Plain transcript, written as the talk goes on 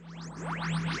Hello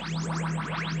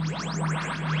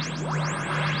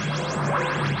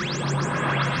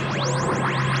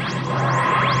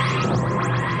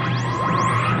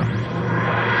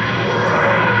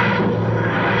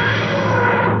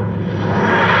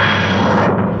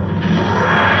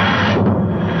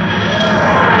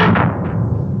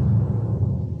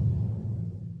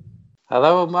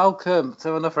and welcome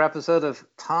to another episode of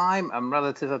Time and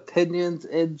Relative Opinions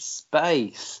in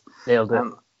Space. Nailed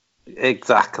it.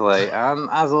 Exactly. And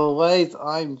as always,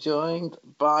 I'm joined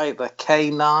by the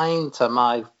K9 to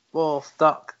my fourth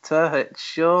Doctor. It's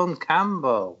Sean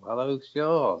Campbell. Hello,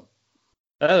 Sean.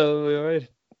 Hello, you alright?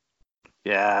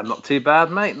 Yeah, not too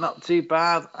bad, mate. Not too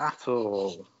bad at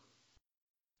all.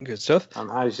 Good stuff.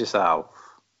 And how's yourself?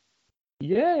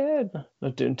 Yeah,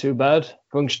 not doing too bad.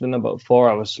 Functioning about 4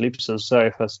 hours sleep, so sorry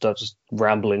if I start just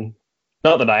rambling.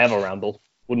 Not that I ever ramble.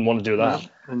 Wouldn't want to do that.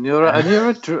 And you're a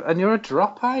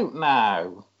dropout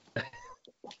now.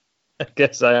 I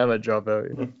guess I am a dropout.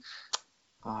 You know?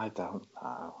 I don't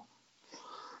know.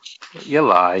 What you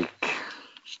like?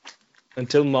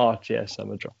 Until March, yes,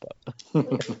 I'm a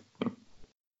dropout.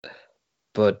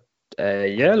 But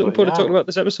yeah, looking forward to talking about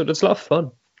this episode. It's a lot of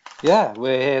fun. Yeah,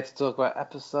 we're here to talk about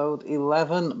episode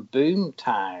 11,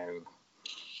 Boomtown,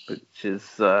 which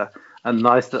is a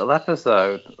nice little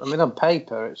episode. I mean, on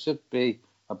paper, it should be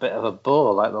a bit of a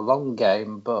bore like the long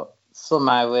game, but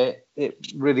somehow it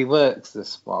really works,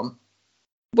 this one.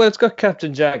 Well, it's got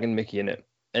Captain Jack and Mickey in it,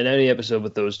 and any episode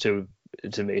with those two,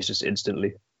 to me, is just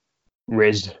instantly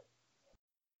raised.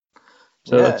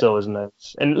 So that's always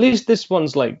nice. And at least this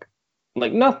one's like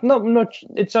not much.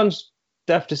 It sounds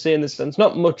daft to say in this sense,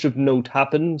 not much of note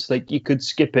happens. Like, you could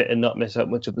skip it and not miss out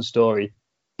much of the story,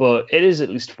 but it is at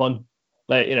least fun.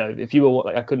 Like, you know, if you were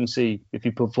like, I couldn't see if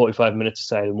you put 45 minutes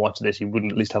aside and watch this, you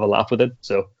wouldn't at least have a laugh with it.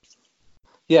 So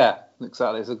yeah,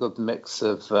 exactly. It's a good mix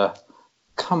of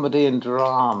comedy and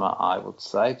drama, I would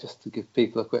say, just to give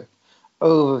people a quick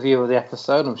overview of the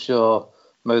episode. I'm sure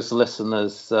most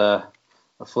listeners are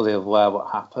fully aware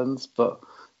what happens, but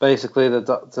basically the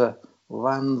Doctor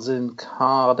lands in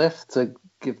Cardiff to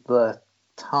give the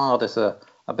TARDIS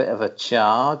a bit of a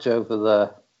charge over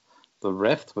the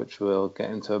rift, which we'll get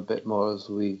into a bit more as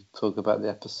we talk about the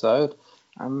episode.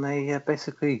 And they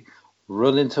basically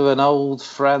run into an old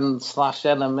friend /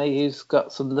 enemy who's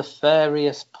got some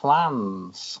nefarious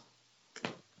plans.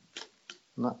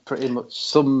 And that pretty much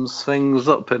sums things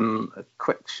up in a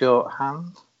quick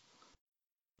shorthand.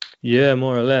 yeah,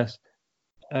 more or less.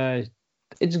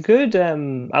 It's good.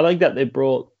 I like that they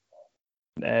brought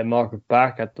Margaret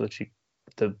back. I thought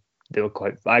they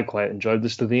were I quite enjoyed the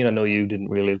Slovene. I know you didn't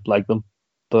really like them,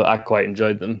 but I quite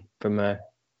enjoyed them from the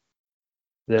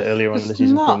earlier on in the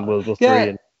season from World War yeah,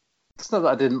 III. It's not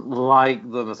that I didn't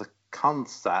like them as a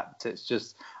concept. It's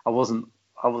just I wasn't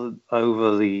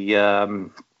overly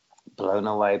blown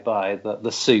away by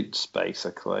the suits,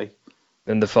 basically.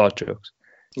 And the fart jokes.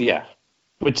 Yeah.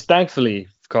 Which, thankfully,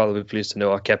 Carl will be pleased to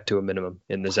know, are kept to a minimum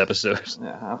in this episode.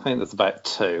 Yeah, I think there's about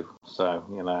 2, so,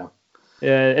 you know.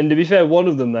 Yeah, and to be fair, one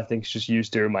of them, I think, is just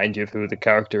used to remind you of who the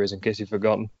character is in case you've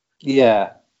forgotten.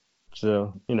 Yeah.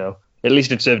 So, you know, at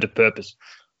least it served a purpose.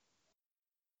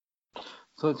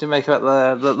 So what do you make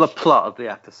about the plot of the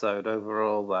episode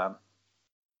overall,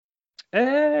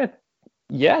 then?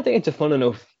 Yeah, I think it's a fun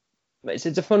enough... It's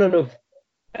a fun enough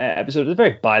episode. It's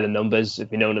very by the numbers,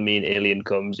 if you know what I mean. Alien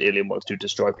comes, alien wants to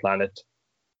destroy planet.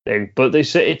 But they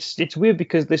say it's weird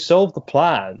because they solve the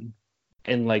plan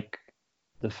in like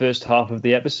the first half of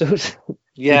the episode.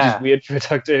 Yeah. Which is weird for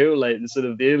Doctor Who. Like, sort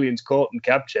of the aliens caught and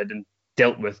captured and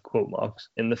dealt with, quote marks,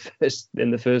 in the first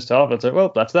half. It's like,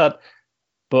 well, that's that.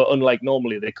 But unlike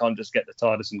normally, they can't just get the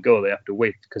TARDIS and go. They have to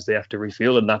wait because they have to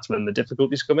refuel, and that's when the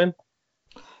difficulties come in.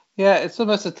 Yeah, it's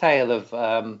almost a tale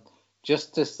of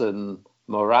justice and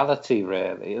morality,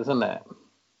 really, isn't it?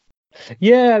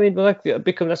 Yeah, I mean, but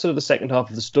that's sort of the second half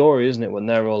of the story, isn't it? When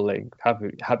they're all like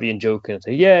happy and joking and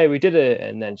say, "Yeah, we did it,"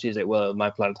 and then she's like, "Well, my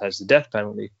planet has the death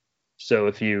penalty, so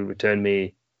if you return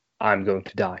me, I'm going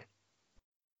to die."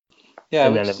 Yeah,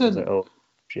 and then everyone's like, "Oh,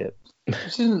 shit."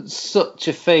 Which isn't such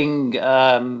a thing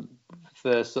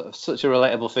for such a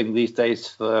relatable thing these days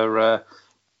for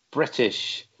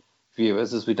British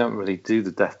viewers, as we don't really do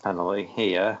the death penalty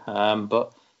here.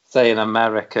 But say in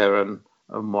America and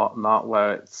whatnot,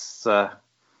 where it's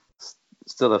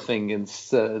still a thing in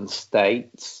certain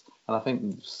states, and I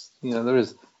think there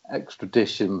is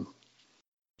extradition,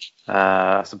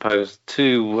 I suppose,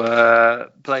 to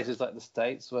places like the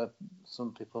States where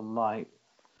some people might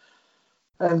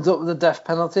end up with the death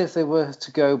penalty if they were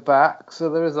to go back. So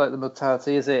there is like the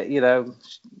mortality. Is it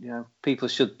people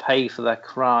should pay for their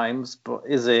crimes, but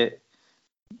is it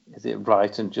is it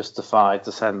right and justified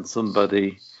to send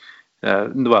somebody,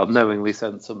 knowingly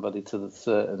send somebody to the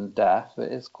certain death?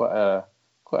 It is quite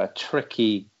a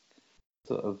tricky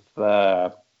sort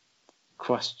of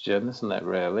question, isn't it?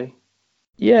 Really,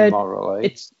 Yeah,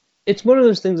 morally. It's one of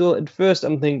those things. At first,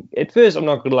 I'm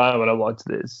not gonna lie. When I watched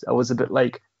this, I was a bit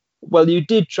like, well, you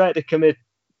did try to commit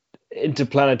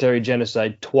interplanetary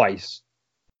genocide twice.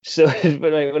 So,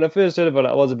 but like, when I first heard about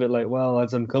it, I was a bit like, well,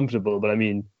 that's uncomfortable. But I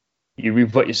mean, you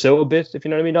rebut yourself a bit, if you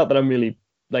know what I mean. Not that I'm really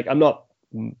like, I'm not.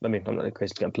 I mean, I'm not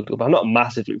crazy to get political, but I'm not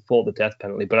massively for the death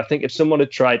penalty. But I think if someone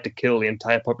had tried to kill the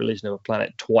entire population of a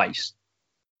planet twice,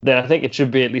 then I think it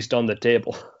should be at least on the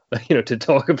table, to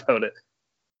talk about it.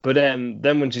 But then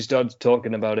when she started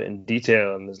talking about it in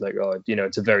detail and was like, oh,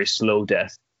 it's a very slow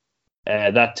death.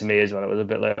 That to me is when it was a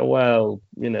bit like, well,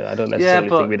 I don't necessarily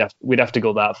think we'd have to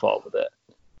go that far with it.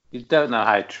 You don't know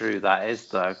how true that is,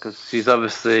 though, because she's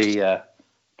obviously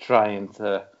trying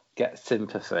to get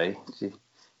sympathy.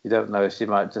 You don't know if she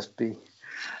might just be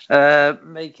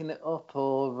making it up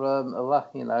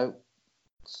or,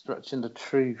 stretching the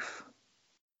truth.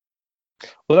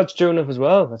 Well, that's true enough as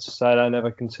well. That's a side I never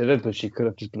considered, but she could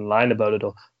have just been lying about it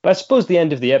all. But I suppose the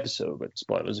end of the episode, but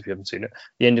spoilers if you haven't seen it,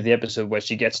 the end of the episode where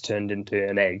she gets turned into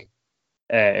an egg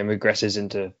and regresses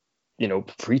into,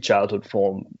 pre-childhood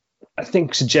form, I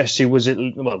think suggests she was,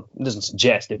 well, it doesn't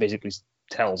suggest, it basically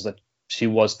tells that she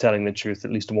was telling the truth,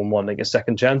 at least one wanting a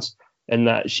second chance, and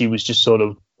that she was just sort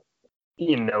of,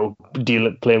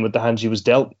 playing with the hand she was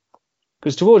dealt.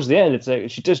 Because towards the end, it's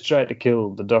like she just tried to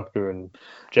kill the Doctor and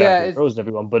Jack and Rose and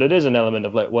everyone, but it is an element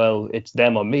of like, well, it's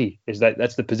them or me.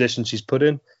 That's the position she's put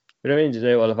in? You know what I mean? To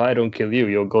say, well, if I don't kill you,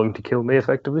 you're going to kill me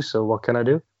effectively. So what can I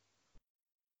do?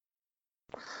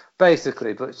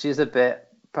 Basically, but she's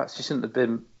perhaps she shouldn't have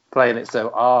been playing it so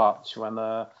arch when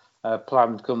a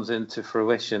plan comes into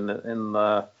fruition in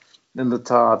the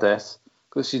TARDIS,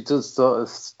 because she does sort of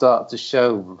start to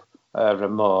show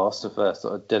remorse of her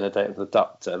sort of dinner date with the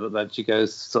Doctor, but then she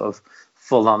goes sort of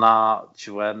full on arch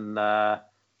when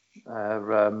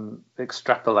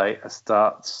Extrapolator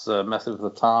starts messing with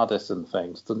the TARDIS and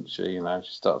things, doesn't she?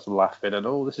 She starts laughing and,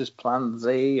 oh, this is Plan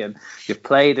Z and you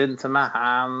played into my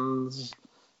hands.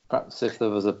 Perhaps if there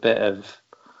was a bit of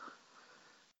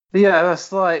a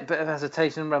slight bit of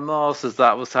hesitation and remorse as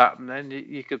that was happening,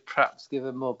 you could perhaps give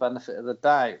her more benefit of the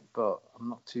doubt, but I'm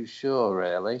not too sure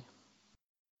really.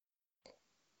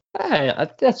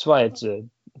 That's why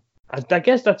I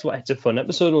guess that's why it's a fun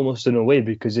episode almost in a way,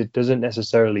 because it doesn't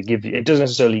necessarily give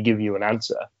you an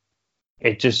answer.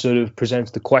 It just sort of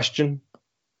presents the question,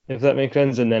 if that makes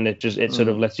sense, and then it sort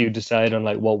of lets you decide on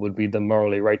like what would be the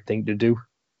morally right thing to do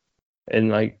in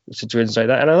like situations like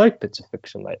that. And I like bits of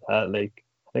fiction like that. Like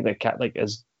I think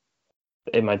as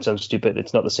it might sound stupid,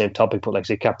 it's not the same topic, but like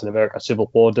say Captain America: Civil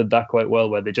War did that quite well,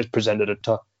 where they just presented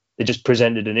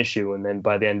an issue, and then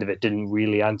by the end of it didn't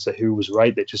really answer who was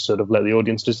right. They just sort of let the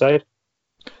audience decide.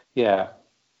 Yeah.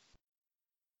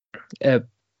 But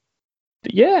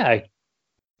yeah,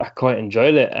 I quite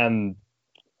enjoyed it.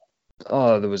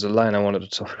 There was a line I wanted to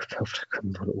talk about. I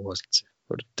couldn't remember what it was. Let's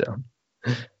put it down.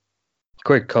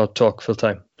 Quick, talk, fill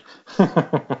time.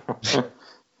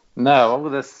 No, I'm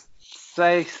going to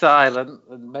stay silent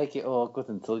and make it awkward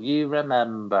until you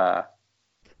remember.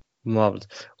 Marvelous.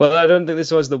 Well, I don't think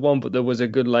this was the one, but there was a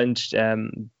good line.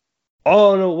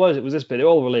 Oh no, it was this bit. It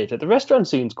all related. The restaurant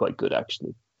scene's quite good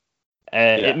actually.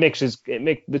 It makes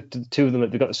the two of them.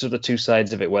 They've got sort of two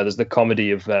sides of it, where there's the comedy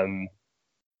of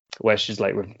where she's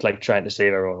like trying to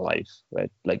save her own life, right?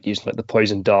 Like using like the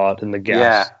poison dart and the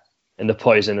gas and the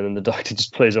poison, and then the Doctor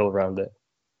just plays all around it.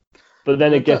 But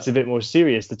then it gets a bit more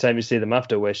serious the time you see them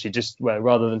after, where she just,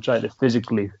 rather than trying to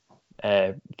physically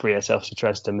free herself, she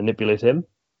tries to manipulate him.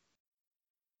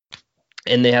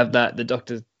 And they have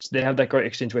that great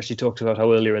exchange where she talks about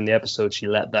how earlier in the episode she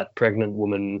let that pregnant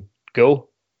woman go.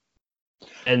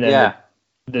 And then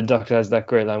the Doctor has that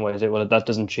great line where he says, well, that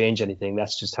doesn't change anything.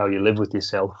 That's just how you live with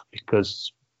yourself,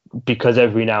 because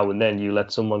every now and then you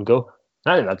let someone go.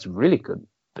 I think that's a really good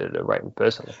bit of writing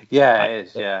personally. Yeah, it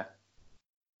is, yeah.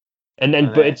 And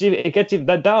then, but it gets even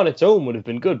that down its own would have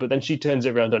been good, but then she turns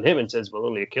it around on him and says, well,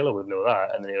 only a killer would know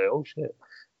that. And then you're like, oh,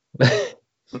 shit.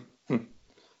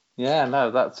 Yeah, no,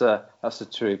 that's a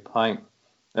true point.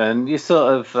 And you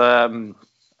sort of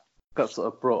got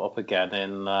sort of brought up again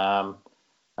in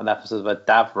an episode where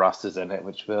Davros is in it,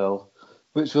 which we'll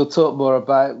talk more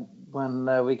about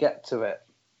when we get to it.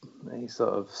 He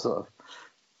sort of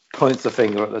points the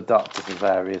finger at the Doctor for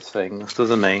various things,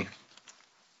 doesn't he?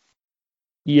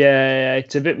 Yeah,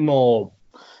 it's a bit more.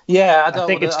 Yeah, I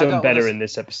think it's done better in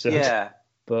this episode. Yeah,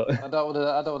 but I don't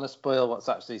want to spoil what's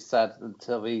actually said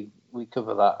until we we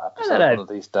cover that episode one of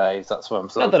these days. That's why I'm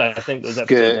sort of I think those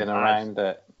skirting around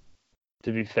it.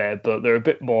 To be fair, but they're a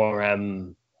bit more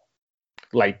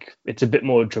like it's a bit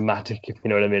more dramatic, if you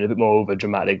know what I mean, a bit more over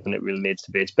dramatic than it really needs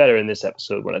to be. It's better in this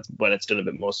episode when it's done a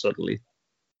bit more subtly.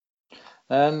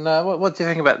 And what do you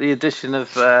think about the addition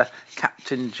of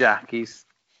Captain Jack? He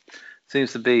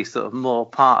seems to be sort of more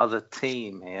part of the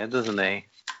team here, doesn't he?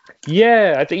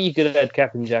 Yeah, I think you could have had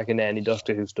Captain Jack in any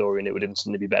Doctor Who story and it would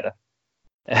instantly be better.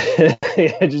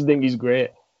 I just think he's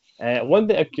great. One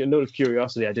thing, a note of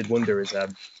curiosity I did wonder is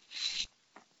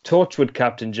Torchwood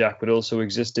Captain Jack would also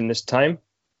exist in this time,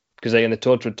 because in the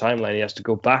Torchwood timeline he has to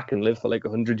go back and live for like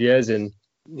 100 years in.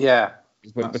 Yeah.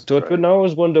 But Torchwood, and I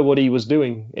always wonder what he was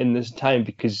doing in this time,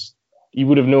 because he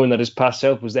would have known that his past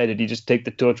self was there. Did he just take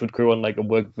the Torchwood crew on like a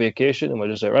work vacation and we're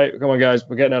just like, right, come on guys,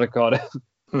 we're getting out of Cardiff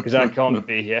because I can't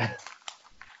be here.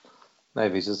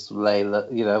 Maybe he just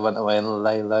went away and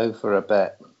lay low for a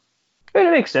bit. It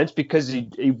makes sense, because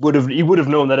he would have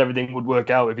known that everything would work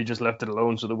out if he just left it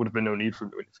alone, so there would have been no need for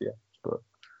him to interfere. But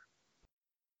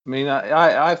I mean,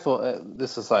 I thought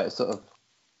this was like sort of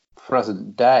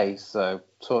present day, so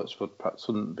Torchwood perhaps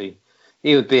wouldn't be.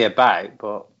 He would be about,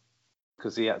 but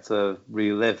because he had to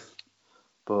relive.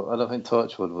 But I don't think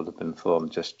Torchwood would have been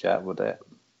formed just yet, would it?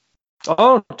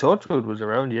 Oh, Torchwood was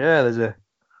around. Yeah, there's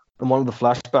in one of the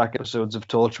flashback episodes of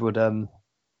Torchwood.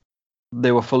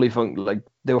 They were fully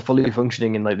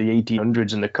functioning in like the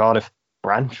 1800s, and the Cardiff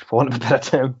branch, for want of a better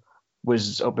term,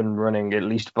 was up and running at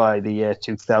least by the year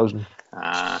 2000.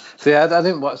 See, I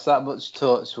didn't watch that much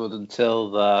Torchwood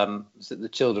until the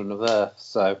Children of Earth.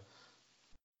 So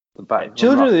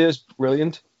Children of the Earth is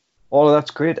brilliant. All of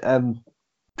that's great.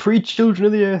 Pre-Children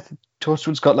of the Earth,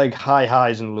 Torchwood's got like high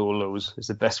highs and low lows. Is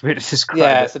the best way to describe it.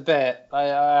 Yeah, it's a bit.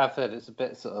 I've heard it's a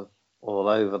bit sort of all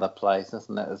over the place,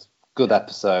 isn't it? There's good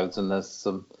episodes and there's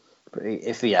some pretty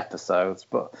iffy episodes,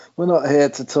 but we're not here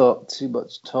to talk too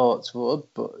much Torchwood.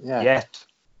 But yeah, yet.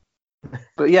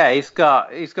 But yeah, he's got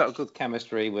good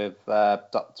chemistry with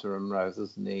Doctor and Rose,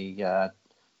 hasn't he?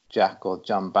 Jack, or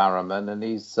John Barrowman, and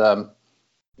he's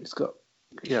got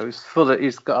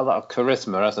he's got a lot of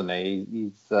charisma, hasn't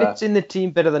he? Fits in the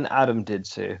team better than Adam did,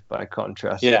 too, by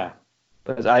contrast. Yeah,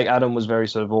 but Adam was very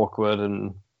sort of awkward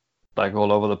and like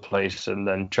all over the place, and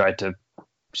then tried to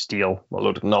steal a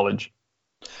load of knowledge.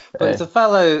 But he's a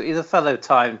fellow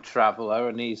time traveler,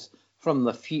 and he's from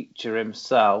the future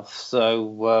himself,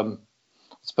 so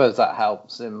I suppose that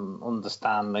helps him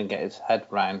understand and get his head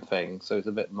around things. So he's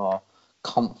a bit more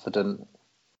confident.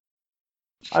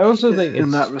 I also think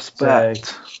in that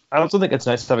respect, I also think it's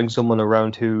nice having someone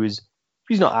around he's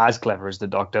not as clever as the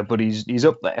Doctor, but he's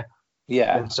up there.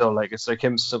 Yeah. And so like it's like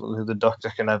him, someone who the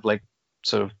Doctor can have like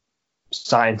sort of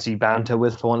sciencey banter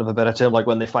with, for want of a better term, like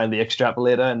when they find the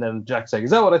extrapolator and then Jack's like,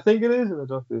 is that what I think it is? And the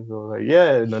Doctor's like,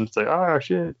 yeah, and then it's like, oh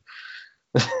shit.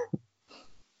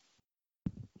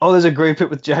 Oh, there's a great bit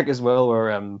with Jack as well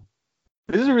where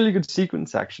this is a really good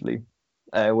sequence actually,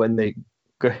 when they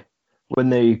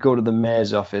go to the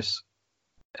mayor's office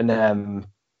and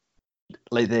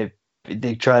like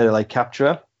they try to like capture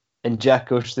her, and Jack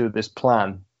goes through this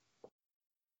plan.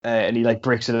 And he like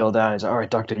breaks it all down. He's like, all right,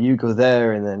 Doctor, you go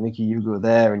there, and then Mickey, you go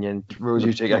there, and then Rose,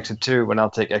 you take exit 2, and I'll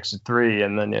take exit 3,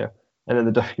 and then and then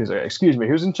the Doctor's like, excuse me,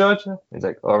 who's in charge? He's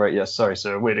like, all right, yes, sorry,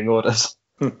 sir, waiting orders.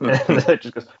 And the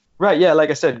Doctor goes, right, yeah, like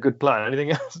I said, good plan.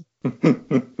 Anything else?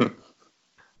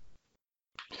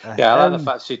 Yeah, I like the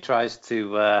fact she tries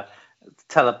to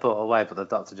teleport away, but the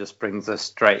Doctor just brings her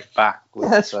straight back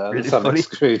with really some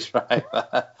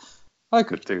screwdriver. I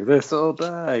could do this all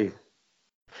day.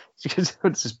 Because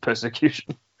it's just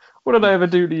persecution. What did I ever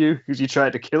do to you? Because you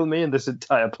tried to kill me and this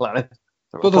entire planet.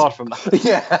 So apart from that,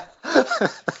 yeah,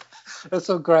 there's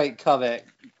some great comic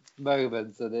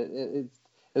moments, and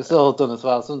it's all done as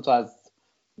well. Sometimes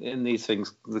in these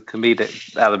things, the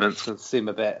comedic elements can seem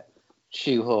a bit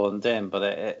shoehorned in, but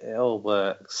it all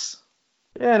works.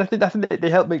 Yeah, and I think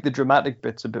they help make the dramatic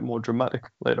bits a bit more dramatic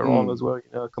later on as well.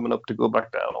 Coming up to go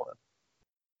back down all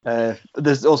that.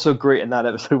 There's also great in that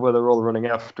episode where they're all running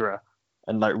after her,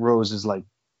 and like Rose is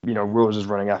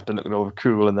running after, looking over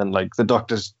cool, and then like the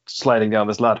Doctor's sliding down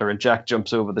this ladder, and Jack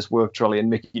jumps over this work trolley,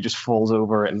 and Mickey just falls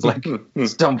over it and like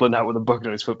stumbling out with a bucket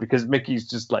on his foot, because Mickey's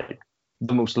just like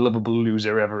the most lovable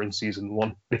loser ever in season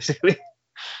 1, basically.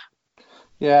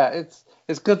 Yeah,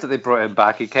 it's good that they brought him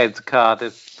back. He came to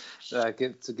Cardiff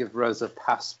to give Rose a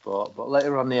passport, but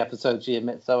later on in the episode she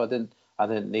admits, I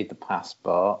didn't need the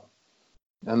passport.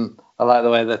 And I like the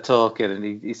way they're talking,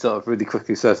 and he sort of really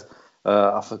quickly says,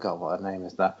 I forgot what her name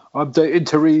is now. I'm dating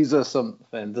Teresa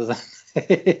something, doesn't he?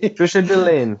 Trisha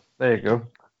Delane. There you go.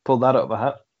 Pull that up a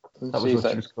hat. That was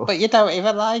what she was called. But you don't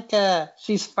even like her.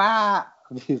 She's fat.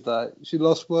 And he's like, she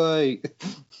lost weight.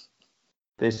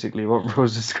 Basically, what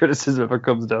Rose's criticism ever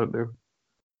comes down to.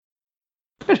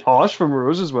 A bit harsh from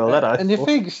Rose as well. And you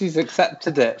think she's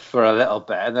accepted it for a little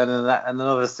bit, and then in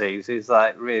another scene, she's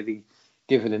like really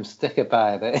giving him stick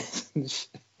about it.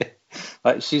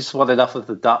 Like she's swanning off with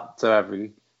the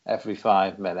doctor every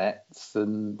 5 minutes,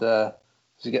 and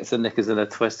she gets her knickers in a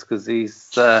twist because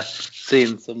he's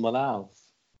seeing someone else.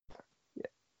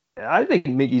 I think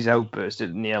Mickey's outburst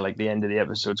at near like the end of the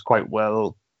episode is quite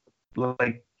well,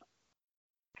 like,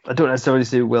 I don't necessarily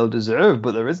say well deserved,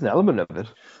 but there is an element of it.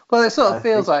 Well, it sort of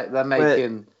feels like they're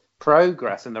making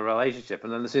progress in the relationship,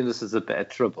 and then as soon as there's a bit of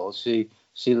trouble, she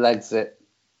legs it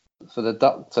for the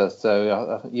doctor.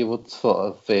 So you would sort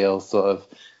of feel sort of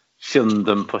shunned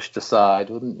and pushed aside,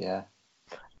 wouldn't you?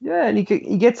 Yeah, and he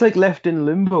gets like left in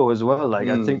limbo as well. Like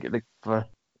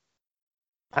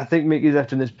I think Mickey's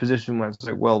left in this position where it's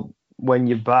like, well, when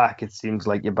you're back, it seems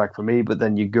like you're back for me, but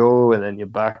then you go and then you're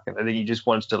back, and I think he just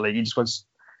wants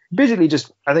basically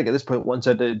just, I think at this point wants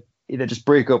her to either just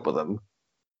break up with him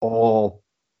or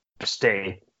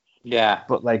stay. Yeah.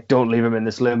 But like, don't leave him in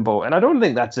this limbo. And I don't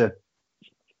think that's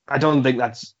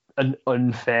an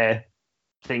unfair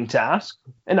thing to ask.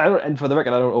 And for the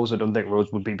record, I don't think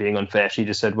Rose would be being unfair. She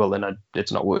just said, well, then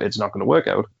it's not going to work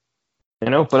out. You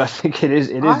know, but I think it is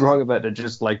wrong about to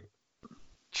just like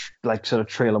sort of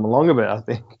trail him along a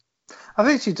bit. I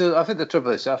think she does. I think the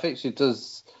trouble is, I think she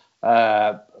does.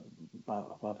 Love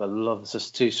is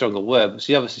just too strong a word, but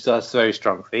she obviously still has very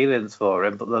strong feelings for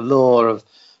him. But the law of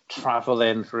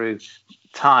traveling through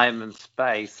time and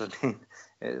space, I mean,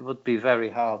 it would be very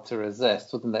hard to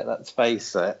resist, wouldn't it? Let's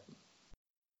face it.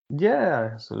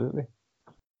 Yeah, absolutely.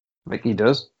 Mickey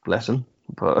does, bless him.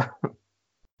 But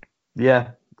yeah.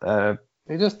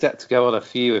 He does get to go on a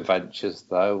few adventures,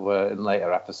 though, in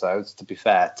later episodes, to be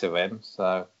fair to him.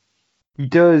 So he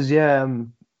does, yeah.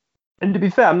 And to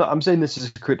be fair, I'm saying this is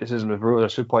a criticism of Rose. I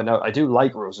should point out, I do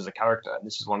like Rose as a character, and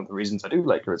this is one of the reasons I do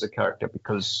like her as a character,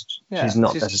 because she's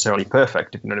not necessarily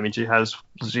perfect, if you know what I mean. She has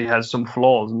some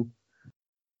flaws, and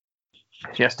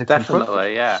she has to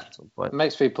definitely, yeah. It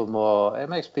makes people more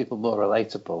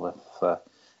relatable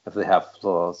if they have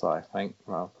flaws, I think,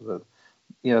 rather than,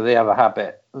 you know, they have a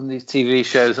habit in these TV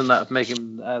shows and that of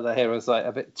making the heroes like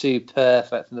a bit too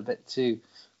perfect and a bit too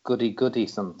goody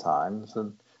sometimes,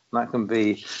 and that can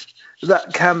be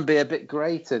a bit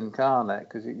grating, can't it?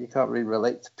 Because you can't really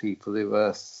relate to people who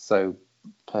are so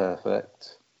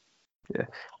perfect. Yeah,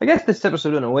 I guess this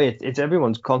episode, in a way, it's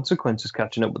everyone's consequences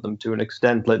catching up with them to an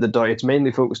extent. Like it's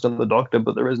mainly focused on the doctor,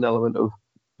 but there is an element of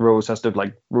Rose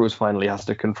finally has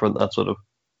to confront that sort of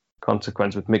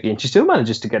consequence with Mickey, and she still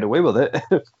manages to get away with it.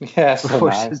 Yeah,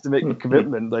 before she has to make a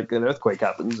commitment, like an earthquake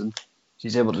happens, and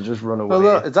she's able to just run away. Well,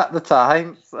 look, it's at the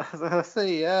time. I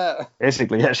see, yeah.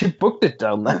 Basically, yeah, she booked it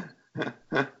down there.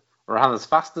 Ran as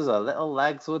fast as her little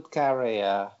legs would carry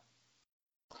her.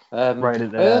 Right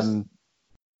at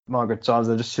Margaret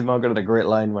Saunders. Margaret had a great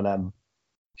line when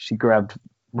she grabbed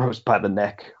Rose by the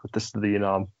neck with the studying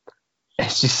arm,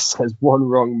 and she says one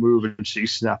wrong move and she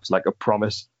snaps like a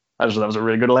promise. I just thought that was a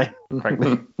really good line,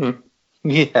 frankly.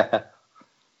 Yeah.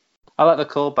 I like the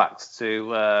callbacks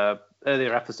to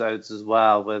earlier episodes as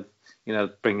well, with, you know,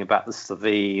 bringing back the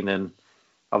Slovene, and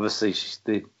obviously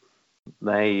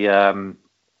her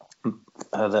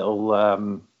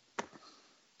little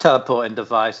teleporting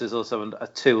device is also a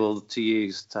tool to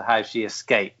use to how she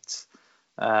escaped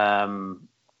from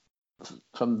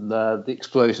the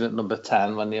explosion at number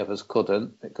 10 when the others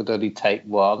couldn't. It could only take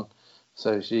one.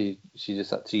 So she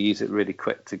just had to use it really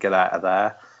quick to get out of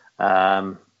there.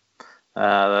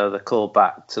 The call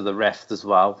back to the rift as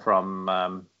well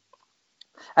from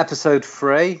episode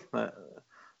 3. The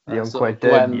Unquite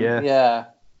Dead, yeah. Yeah.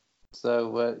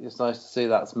 So it's nice to see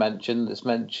that's mentioned. It's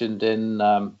mentioned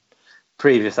in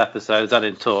previous episodes and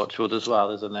in Torchwood as well,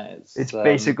 isn't it? It's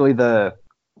basically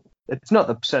it's not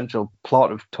the central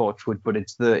plot of Torchwood, but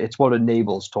it's what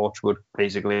enables Torchwood.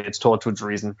 Basically, it's Torchwood's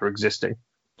reason for existing.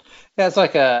 Yeah, it's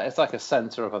like a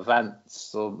centre of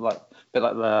events, or like a bit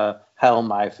like the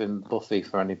Hellmouth in Buffy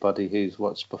for anybody who's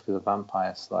watched Buffy the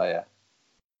Vampire Slayer.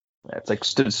 Yeah, it's like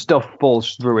stuff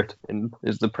falls through it,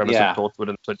 is the premise of Torchwood,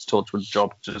 and so it's Torchwood's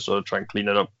job to sort of try and clean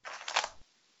it up.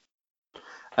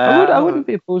 I wouldn't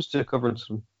be opposed to covering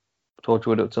some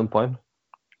Torchwood at some point.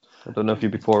 I don't know if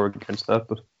you'd be for or against that,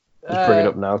 but just bring it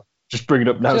up now. Just bring it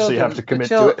up now, so you have to commit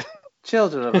to it.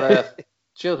 Children of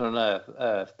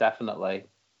Earth, definitely.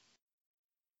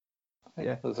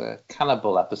 Yeah, there's a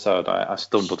cannibal episode I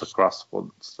stumbled across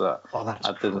once that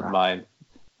I didn't mind.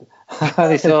 I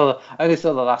only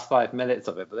saw the last 5 minutes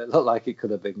of it, but it looked like it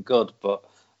could have been good. But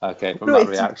okay, from that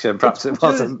reaction, perhaps it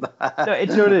wasn't. No,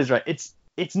 it's what it is, right?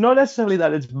 It's not necessarily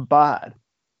that it's bad,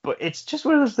 but it's just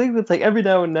one of those things that's like every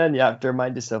now and then you have to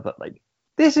remind yourself that like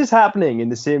this is happening in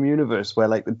the same universe where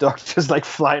like the Doctor's like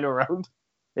flying around,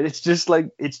 and it's just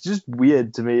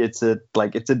weird to me. It's a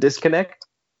disconnect.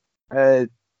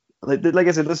 Like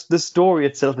I said, the story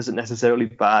itself isn't necessarily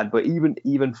bad, but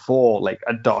even for like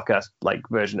a dark ass like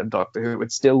version of Doctor Who,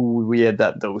 it's still weird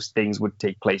that those things would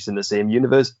take place in the same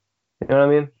universe. You know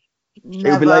what I mean? Never.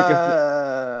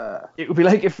 It would be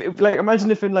like if imagine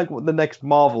if in like the next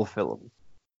Marvel film,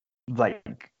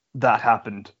 like that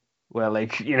happened, where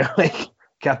like like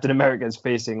Captain America is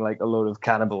facing like a load of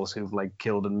cannibals who've like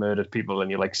killed and murdered people, and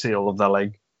you like see all of their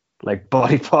like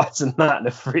body parts and that in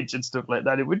a fridge and stuff like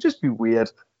that. It would just be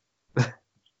weird.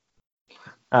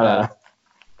 I don't know.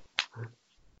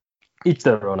 Each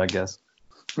their own, I guess.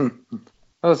 I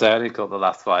only caught the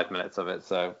last 5 minutes of it,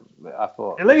 so I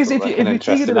thought. Like I say, if you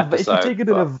take it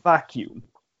in a vacuum,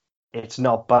 it's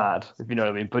not bad, if you know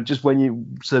what I mean. But just when you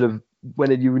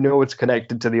it's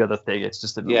connected to the other thing, it's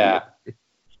just weird.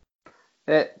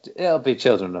 It'll be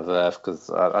Children of Earth because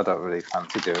I don't really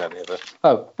fancy doing any of it.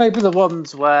 Oh, maybe the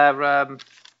ones where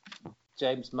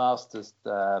James Masters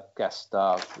guest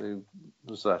stars, who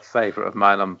was a favourite of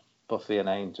mine on Buffy and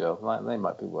Angel. They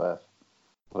might be worth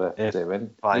doing.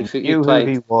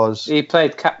 He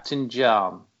played Captain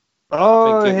John.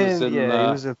 Oh,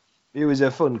 he was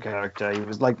a fun character. He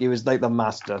was like the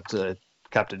master to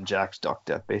Captain Jack's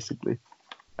Doctor, basically.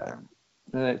 And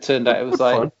it turned out it was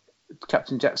like fun.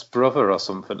 Captain Jack's brother or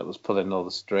something that was pulling all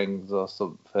the strings or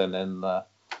something in the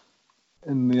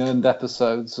end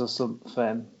episodes or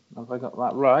something. Have I got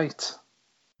that right?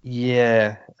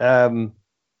 Yeah.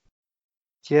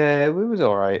 Yeah, it was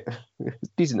all right.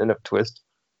 Decent enough twist,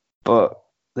 but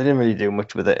they didn't really do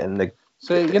much with it in the.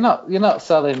 So you're not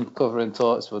selling Covering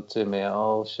Torchwood to me at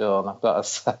all, Sean. I've got to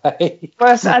say.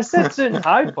 Well, I said certain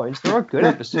high points. There are good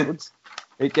episodes.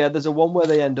 There's a one where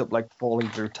they end up like falling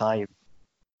through time,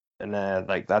 and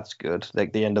like that's good.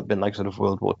 Like they end up in like sort of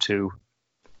World War II.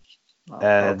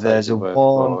 There's a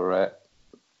one.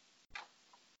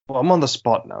 Well, I'm on the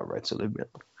spot now, right? So leave me.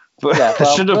 But yeah,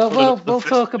 we'll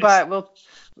talk about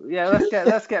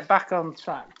let's get back on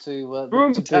track to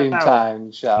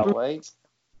Boomtown, shall we?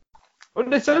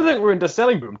 Well, it sounds like we're into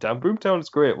selling Boomtown. Boomtown is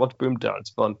great. Watch Boomtown; it's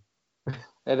fun.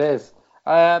 It is.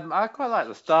 I quite like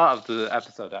the start of the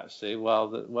episode actually.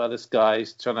 Where this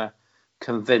guy's trying to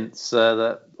convince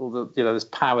that all the this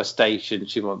power station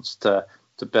she wants to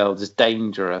build is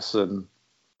dangerous and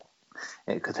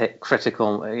it could hit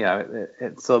critical.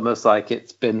 It's almost like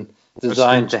it's been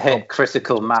designed to hit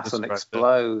critical mass and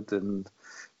explode, and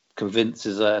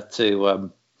convinces her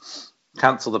to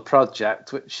cancel the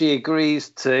project, which she agrees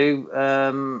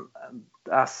to.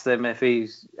 Asks him if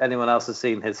anyone else has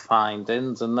seen his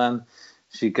findings, and then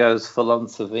she goes full on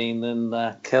Savine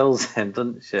and kills him,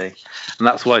 doesn't she? And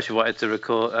that's why she wanted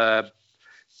to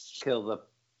kill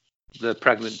the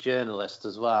pregnant journalist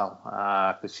as well,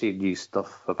 because she knew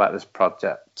stuff about this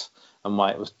project and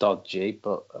why it was dodgy.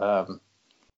 But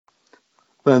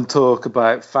then talk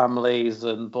about families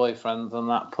and boyfriends and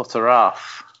that put her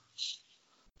off.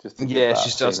 She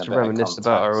starts to reminisce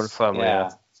about her own family. Yeah.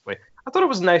 I thought it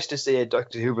was nice to see a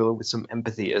Doctor Who villain with some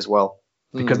empathy as well,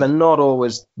 because they're not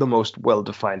always the most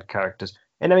well-defined characters.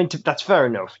 And I mean, that's fair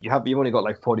enough. You've only got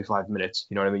like 45 minutes.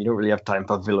 You know what I mean? You don't really have time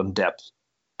for villain depth.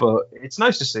 But it's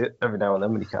nice to see it every now and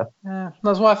then when you can. Yeah,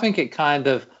 that's why I think it kind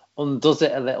of undoes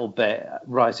it a little bit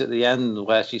right at the end,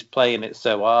 where she's playing it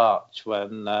so arch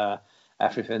when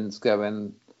everything's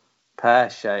going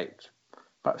pear-shaped.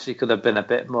 Perhaps she could have been a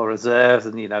bit more reserved,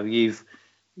 and you've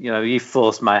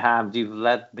forced my hand, you've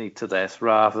led me to this,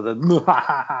 rather than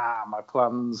my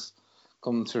plans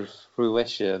come to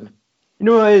fruition. You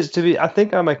know what it is, I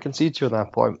think I might concede to you on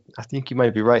that point. I think you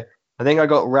might be right. I think I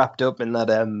got wrapped up in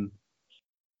that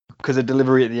because the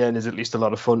delivery at the end is at least a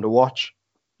lot of fun to watch,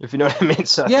 if you know what I mean.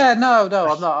 So. Yeah, no,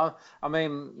 I'm not. I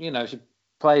mean, she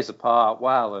plays a part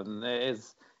well, and it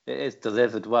is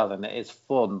delivered well, and it is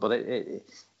fun. But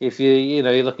if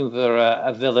you're looking for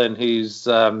a villain who's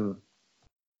sort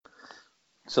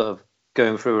of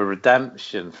going through a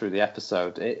redemption through the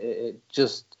episode, it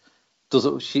just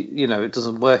doesn't. It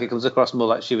doesn't work. It comes across more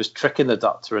like she was tricking the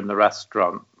Doctor in the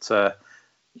restaurant to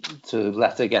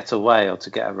let her get away or to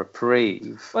get a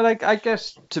reprieve. Well, I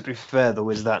guess to be fair though,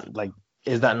 is that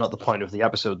not the point of the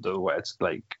episode though, where it's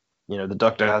like the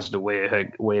Doctor has to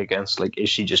weigh against like, is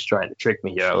she just trying to trick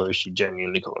me here, or is she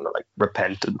genuinely going to like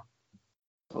repent and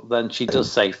But then she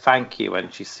does say thank you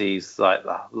when she sees, like,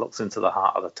 looks into the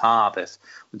heart of the TARDIS,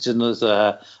 which is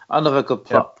another good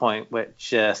plot point, which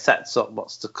sets up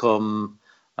what's to come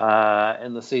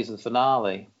in the season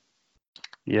finale.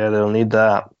 Yeah, they'll need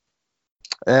that.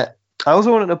 I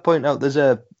also wanted to point out this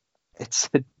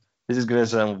is going to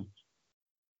sound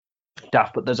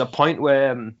daft, but there's a point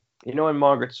where when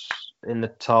Margaret's in the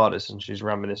TARDIS and she's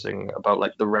reminiscing about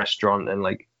like the restaurant and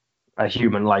like a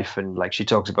human life, and like she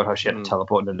talks about how she had to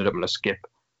teleport and ended up in a skip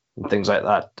and things like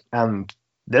that.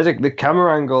 There's the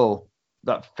camera angle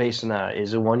that facing her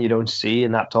is the one you don't see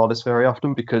in that TARDIS very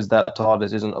often, because that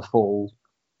TARDIS isn't a full,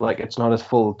 like, it's not a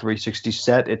full 360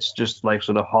 set. It's just like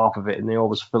sort of half of it, and they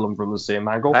always film from the same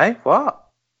angle. Hey, what?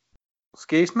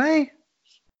 Excuse me?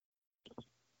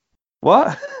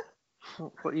 What?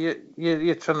 What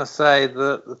you're trying to say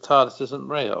that the TARDIS isn't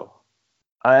real?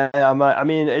 I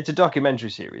mean, it's a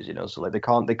documentary series, so like they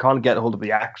can't get a hold of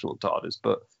the actual TARDIS,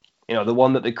 but the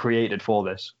one that they created for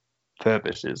this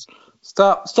purpose is.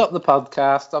 Stop the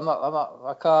podcast.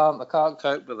 I can't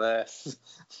cope with this.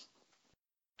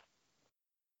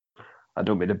 I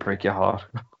don't mean to break your heart.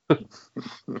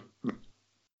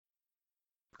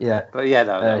 Yeah. But yeah,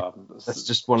 no. That's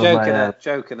just one of my...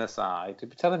 Joking aside, you'd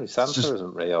be telling me Santa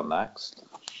isn't real next.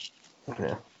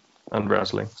 Yeah, and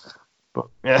wrestling. But,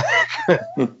 yeah.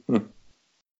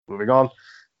 Moving on.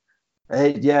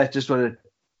 Just wanted to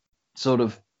sort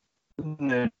of...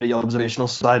 the observational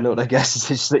side note, I guess, is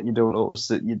just that you don't notice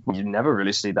that you never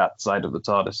really see that side of the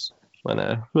TARDIS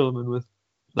when filming with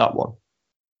that one.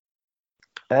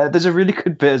 There's a really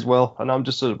good bit as well, and we're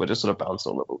just sort of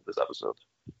bouncing a little this episode.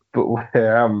 But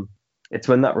where it's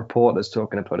when that reporter's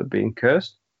talking about it being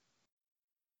cursed,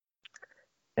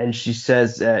 and she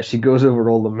says she goes over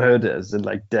all the murders and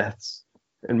like deaths,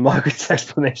 and Margaret's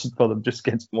explanation for them just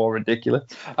gets more ridiculous.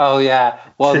 Oh yeah,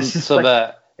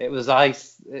 it was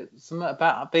ice. It's something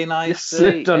about being icy.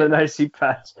 Slipped on an icy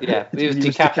patch. Yeah, he was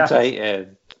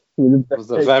decapitated. It was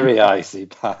a very icy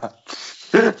patch.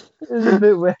 There's a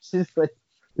bit where she's like,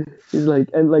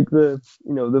 and like those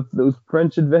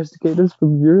French investigators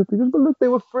from Europe. He goes, but look, they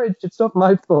were French. It's not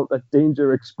my fault that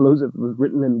danger explosive was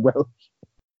written in Welsh.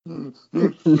 And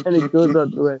then it goes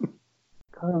on to it.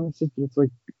 It's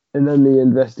like, and then they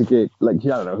investigate, like, I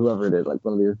don't know, whoever it is, like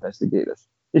one of the investigators.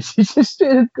 And she just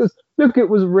straight up goes, look, it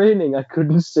was raining. I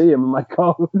couldn't see him, and my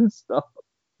car wouldn't stop.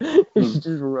 And she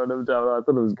just run him down. I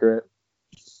thought it was great.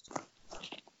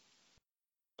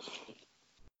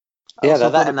 Yeah,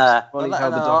 funny how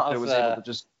the doctor was able to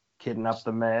just kidnap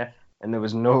the mayor, and there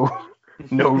was no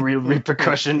real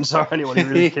repercussions or anyone who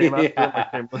really came after him or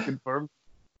came looking for him.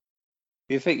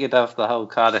 You think you'd have the whole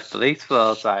Cardiff police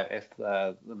force out if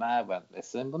the mayor went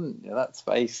missing, wouldn't you? Let's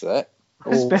face it.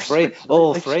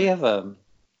 All three of them.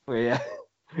 Well, yeah.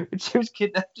 She was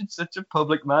kidnapped in such a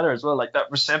public manner as well. Like,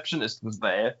 that receptionist was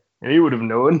there, and he would have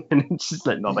known, and it's just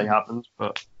like nothing happened,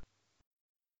 but...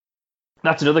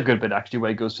 That's another good bit, actually,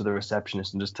 where he goes to the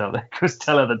receptionist and just tell her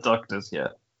the doctor's, yeah.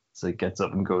 So he gets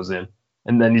up and goes in.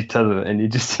 And then he tells her, and he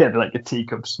just had like a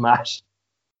teacup smash.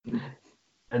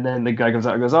 And then the guy comes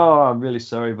out and goes, oh, I'm really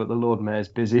sorry, but the Lord Mayor's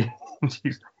busy.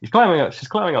 She's climbing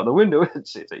out the window, isn't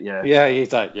she? Like, yeah. Yeah,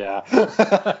 he's like, yeah.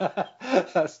 That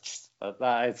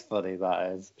is funny,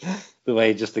 that is. The way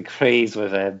he just agrees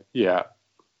with him. Yeah.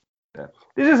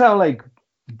 This is how, like,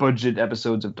 budget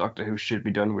episodes of Doctor Who should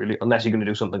be done, really, unless you're going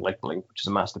to do something like Blink, which is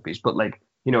a masterpiece. But, like,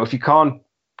 if you can't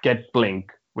get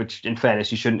Blink, which in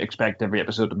fairness you shouldn't expect every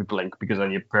episode to be Blink, because then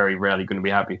you're very rarely going to be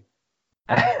happy.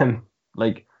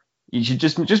 Like, you should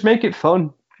just make it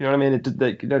fun. You know what I mean?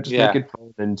 Make it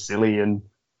fun and silly, and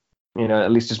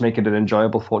at least just make it an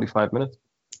enjoyable 45 minutes.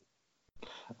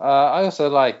 I also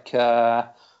like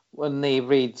when he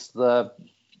reads the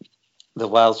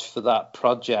Welsh for that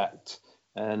project.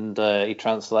 And he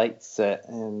translates it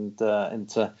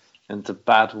into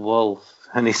Bad Wolf,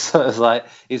 and he's sort of like,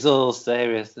 he's all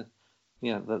serious.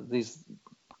 These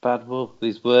Bad Wolf,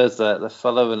 these words they're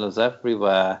following us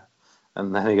everywhere.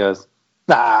 And then he goes,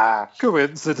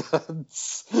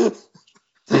 coincidence. This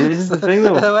is the thing,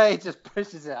 though. The way he just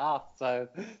pushes it off so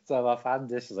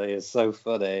offhandishly is so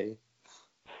funny.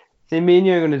 See, me and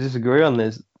you are going to disagree on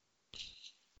this.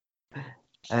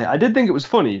 I did think it was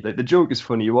funny. Like, the joke is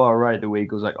funny. You are right, the way he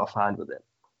goes like offhand with it.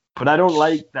 But I don't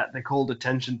like that they called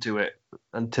attention to it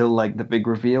until like the big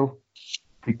reveal,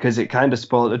 because it kind of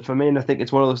spoiled it for me. And I think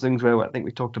it's one of those things where I think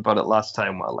we talked about it last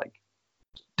time, where like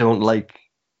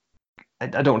I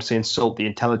don't want to say insult the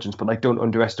intelligence, but like don't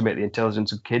underestimate the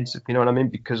intelligence of kids, if you know what I mean.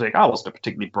 Because like I wasn't a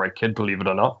particularly bright kid, believe it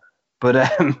or not. But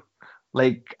I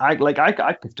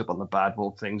picked up on the Bad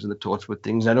Wolf things and the Torchwood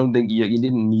things. I don't think you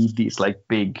didn't need these like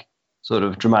big sort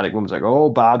of dramatic moments like, oh,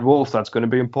 Bad Wolf, that's going to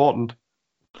be important.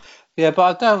 Yeah,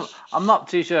 but I'm not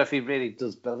too sure if he really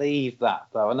does believe that,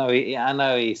 though. I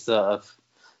know he sort of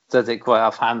says it quite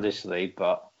offhandishly,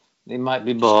 but it might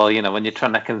be more, when you're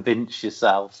trying to convince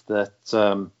yourself that.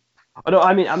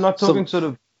 I mean, I'm not talking sort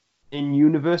of in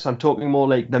universe. I'm talking more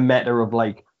like the meta of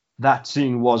like that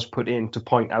scene was put in to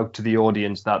point out to the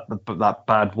audience that that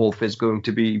Bad Wolf is going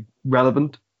to be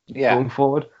relevant going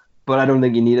forward. But I don't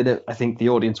think you needed it. I think the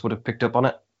audience would have picked up on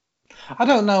it. I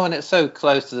don't know when it's so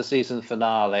close to the season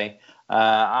finale.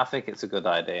 I think it's a good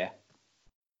idea.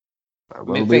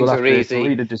 Things are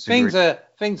easy.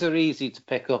 Things are easy to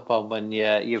pick up on when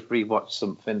you've rewatched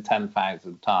something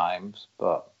 10,000 times,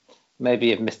 but maybe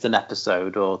you've missed an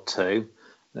episode or two.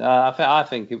 I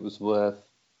think it was worth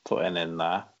putting in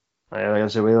there. Like I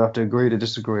said, we'll have to agree to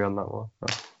disagree on that one.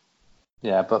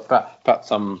 Yeah, but perhaps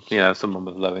someone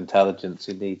with low intelligence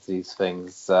who needs these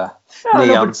things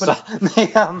neon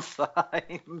signs.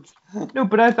 No,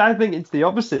 but I think it's the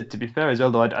opposite. To be fair,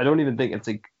 although I don't even think it's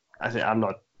like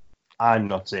I'm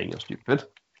not saying you're stupid,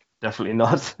 definitely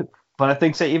not. But I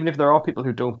think even if there are people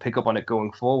who don't pick up on it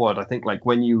going forward, I think like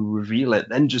when you reveal it,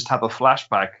 then just have a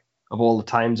flashback of all the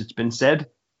times it's been said,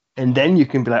 and then you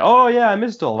can be like, oh yeah, I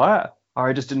missed all that, or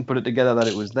I just didn't put it together that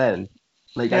it was then.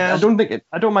 Like, yeah.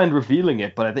 I don't mind revealing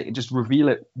it, but I think just reveal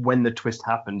it when the twist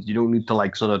happens. You don't need to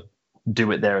like sort of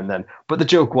do it there and then. But the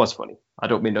joke was funny. I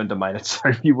don't mean to undermine it.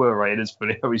 Sorry, you were right. It's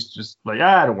funny. I was just like,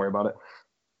 don't worry about it.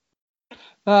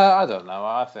 I don't know.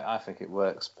 I think it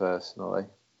works personally,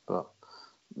 but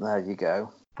there you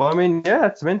go. But I mean, yeah,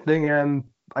 it's the main thing.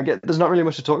 I get there's not really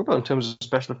much to talk about in terms of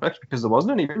special effects because there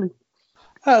wasn't any really.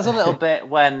 There's a little bit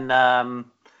when the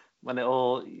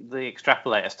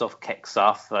extrapolator stuff kicks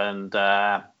off and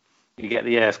you get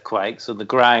the earthquakes and the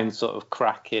ground sort of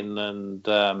cracking and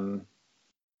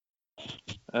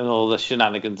all the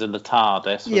shenanigans in the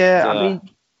TARDIS. Yeah, I mean,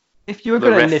 if you were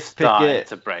going to nitpick it,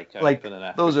 to break like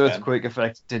those earthquake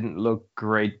effects didn't look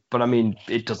great, but I mean,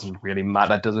 it doesn't really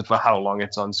matter, does it, for how long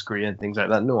it's on screen and things like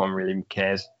that? No one really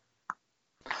cares.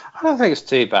 I don't think it's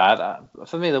too bad.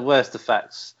 For me, the worst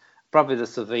effects probably the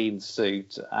Savine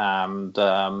suit and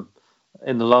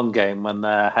in the long game when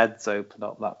their heads open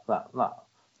up,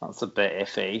 that's a bit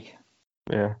iffy.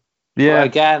 Yeah. But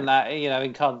again,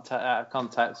 in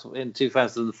context in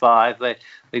 2005,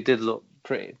 they did look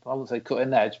pretty. I wouldn't say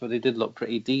cutting edge, but they did look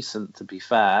pretty decent, to be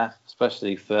fair,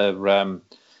 especially for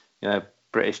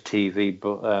British TV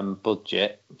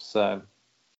budget. So.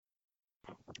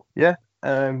 Yeah.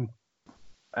 I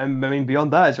mean,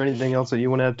 beyond that, is there anything else that you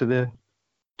want to add to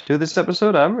this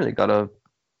episode? I haven't really got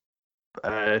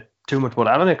too much more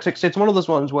to add on it. It's one of those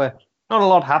ones where not a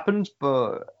lot happens,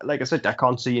 but like I said, I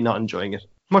can't see you not enjoying it.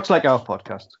 Much like our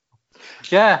podcast.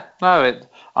 Yeah, no,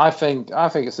 I think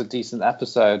it's a decent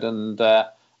episode, and I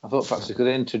thought perhaps we could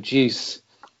introduce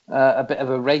a bit of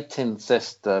a rating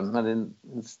system, and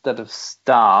instead of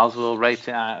stars, we'll rate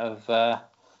it out of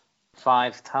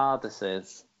 5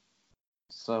 TARDISes.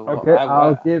 So okay,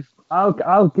 I'll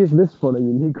give this one a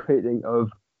unique rating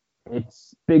of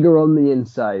it's bigger on the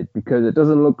inside because it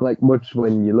doesn't look like much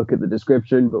when you look at the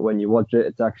description, but when you watch it,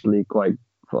 it's actually quite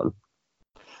fun.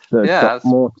 So it's got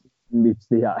more meets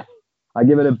the eye. I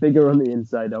give it a bigger on the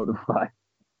inside out of 5.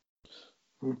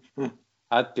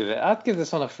 I'd give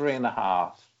this one a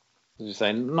 3.5. As you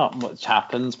say, not much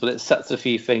happens, but it sets a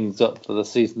few things up for the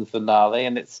season finale,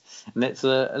 and it's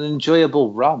an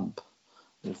enjoyable romp.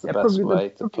 Is the best way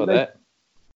to put it.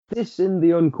 This and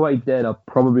The Unquite Dead are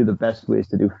probably the best ways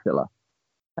to do filler,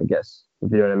 I guess.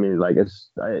 If you know what I mean. Like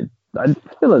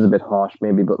filler's a bit harsh,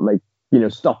 maybe, but like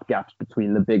stop gaps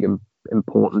between the big and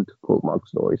important quote mark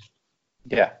stories.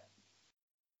 Yeah,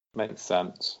 makes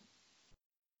sense.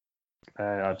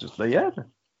 I think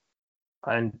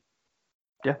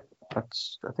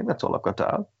that's all I've got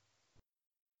to add.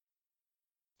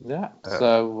 Yeah.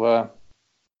 So.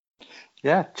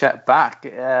 Check back.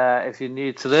 If you're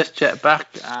new to this, check back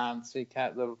and seek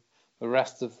out the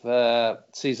rest of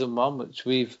season 1, which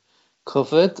we've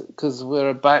covered, because we're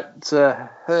about to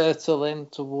hurtle in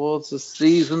towards the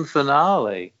season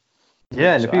finale.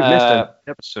 Yeah, and if you've missed any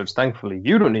episodes, thankfully,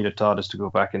 you don't need a TARDIS to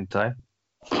go back in time.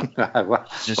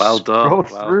 well done.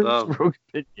 Rogue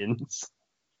opinions.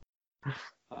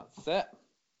 That's it.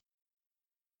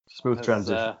 Smooth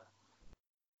transition.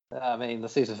 I mean, the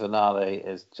season finale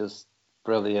is just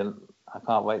brilliant. I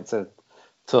can't wait to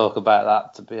talk about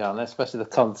that, to be honest, especially the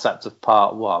concept of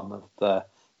part 1 of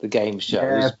the game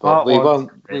shows. Yeah, but we won't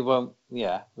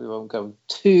go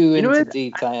too into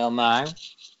detail now. A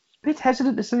bit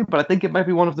hesitant to say, but I think it might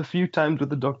be one of the few times with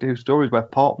the Doctor Who stories where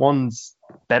part 1's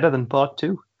better than part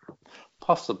 2.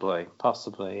 Possibly,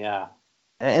 yeah.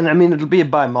 And I mean, it'll be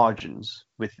by margins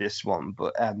with this one,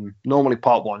 but normally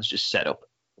part one's just set up.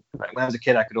 Like, when I was a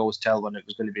kid, I could always tell when it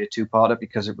was going to be a two-parter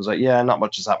because it was like, yeah, not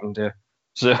much has happened here.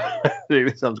 So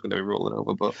this one's going to be rolling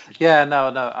over, but yeah, no,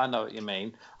 I know what you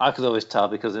mean. I could always tell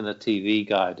because in the TV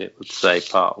guide it would say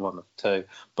part 1 of 2,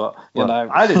 but you know,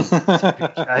 I didn't.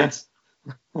 Guides.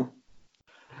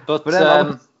 But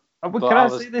can I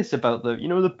say this about the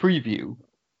preview,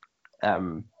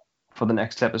 for the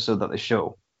next episode that they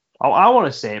show? I want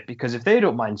to say it because if they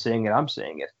don't mind saying it, I'm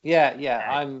saying it. Yeah,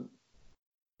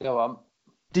 Go on.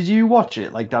 Did you watch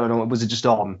it? Like, I don't know, was it just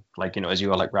on, like, as you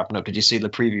were like wrapping up? Did you see the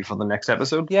preview for the next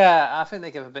episode? Yeah, I think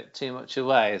they give a bit too much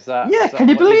away. Is that? Yeah, is that can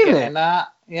you what believe you're it? getting at?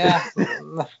 Yeah.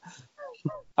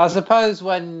 I suppose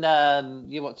when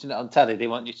you're watching it on telly, they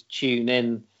want you to tune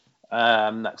in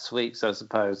next week. So I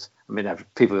suppose, I mean,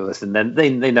 people who listen, then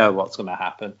they know what's going to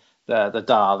happen. The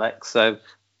Daleks. So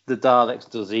the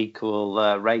Daleks does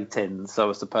equal ratings. So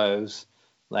I suppose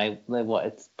they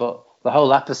wanted, but the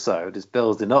whole episode is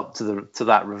building up to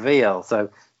that reveal. So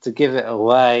to give it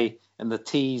away in the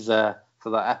teaser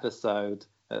for that episode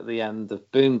at the end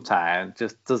of Boomtown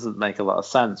just doesn't make a lot of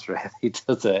sense, really,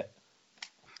 does it?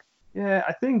 Yeah,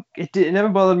 I think it never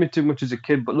bothered me too much as a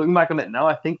kid, but looking back on it now,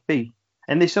 I think they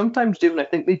sometimes do, and I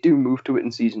think they do move to it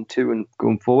in season 2 and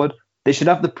going forward. They should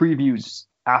have the previews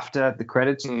after the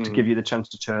credits to give you the chance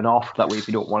to turn off. That way, if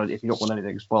you don't want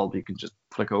anything spoiled, you can just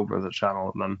flick over the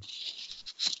channel and then.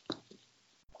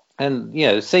 And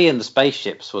seeing the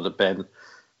spaceships would have been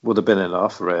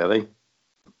enough, really.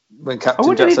 When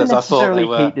Captain Jack says, "I thought they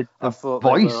were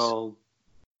all."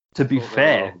 To be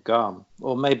fair, gone.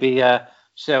 Or maybe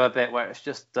show a bit where it's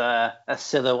just a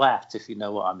silhouette, if you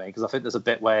know what I mean. Because I think there's a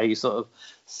bit where you sort of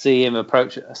see a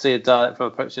Dalek from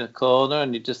approaching a corner,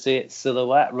 and you just see its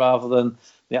silhouette rather than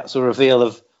the actual reveal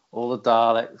of all the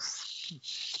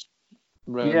Daleks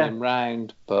roaming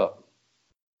round. But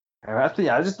I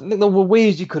just think there were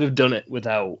ways you could have done it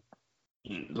without,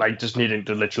 like, just needing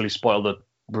to literally spoil the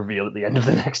reveal at the end of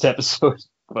the next episode.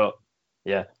 But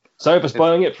yeah, sorry for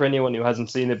spoiling it for anyone who hasn't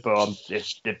seen it. But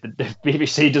if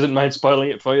BBC doesn't mind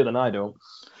spoiling it for you, then I don't.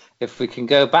 If we can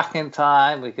go back in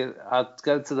time, I'd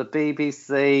go to the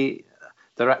BBC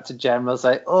Director General and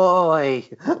say, "Oi."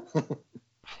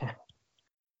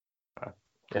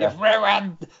 Yeah. You've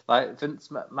ruined, like Vince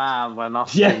McMahon when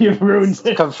you've ruined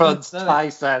it. Confronts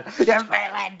Tyson. You've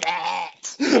ruined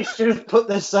it. You should have put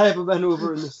the Cybermen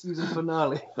over in the season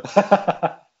finale.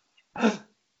 The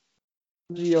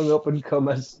young up and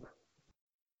comers.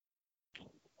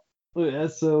 Yeah,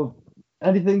 so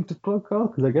anything to plug, Carl?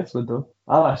 Because I guess we're done.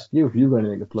 I'll ask you if you've got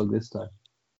anything to plug this time.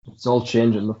 It's all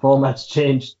changing. The format's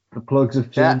changed. The plugs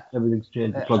have changed. Yeah. Everything's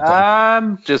changed.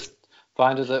 Just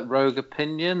find us at Rogue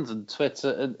Opinions and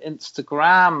Twitter and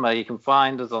Instagram. You can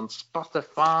find us on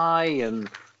Spotify and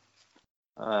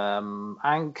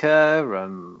Anchor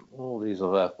and all these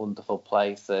other wonderful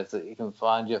places that you can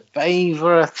find your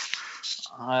favourite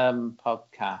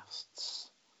podcasts.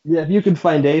 Yeah, if you can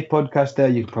find a podcast there,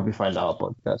 you can probably find our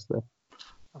podcast there.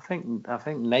 I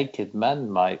think Naked Men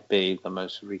might be the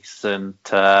most recent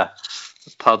pod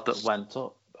that went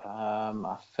up.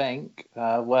 I think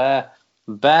where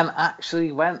Ben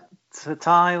actually went to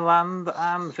Thailand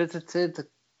and visited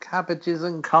Cabbages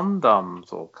and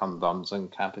Condoms, or Condoms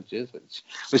and Cabbages,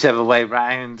 whichever way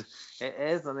round it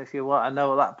is. And if you want to know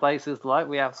what that place is like,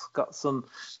 we have got some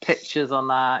pictures on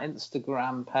our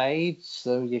Instagram page,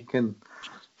 so you can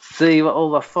see what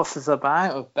all the fuss is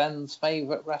about of Ben's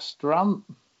favourite restaurant.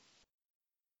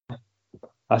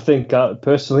 I think,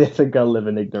 personally, I'll live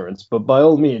in ignorance. But by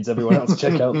all means, everyone else,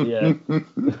 check out the...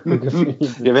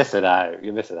 You're missing out.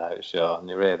 You're missing out, Sean.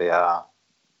 You really are.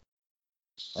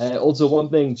 Also, one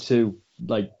thing to,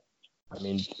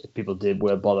 if people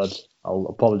were bothered, I'll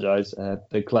apologise.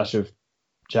 The Clash of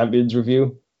Champions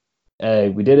review.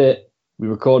 We did it. We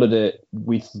recorded it.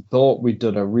 We thought we'd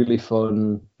done a really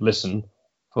fun listen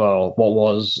for what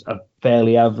was a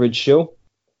fairly average show.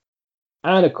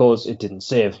 And, of course, it didn't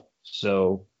save.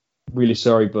 So, really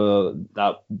sorry, but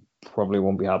that probably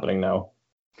won't be happening now.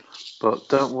 But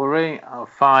don't worry, I'll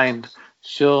find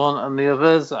Sean and the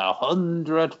others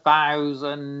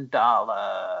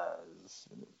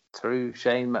 $100,000 through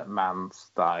Shane McMahon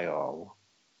style.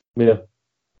 Yeah.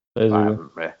 I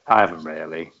haven't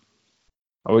really.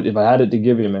 If I had it to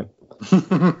give you, man.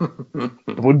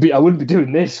 I wouldn't be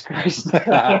doing this, Christ.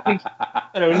 I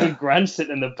don't need Grant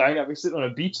sitting in the bank. I'd be sitting on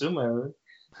a beach somewhere.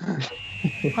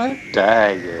 How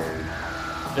dare you?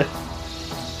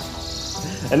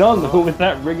 And on with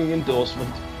that ringing endorsement.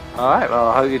 Alright, well,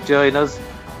 I hope you join us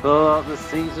for the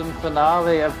season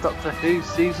finale of Doctor Who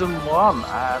Season 1.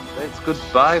 And it's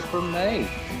goodbye from me.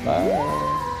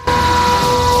 Bye.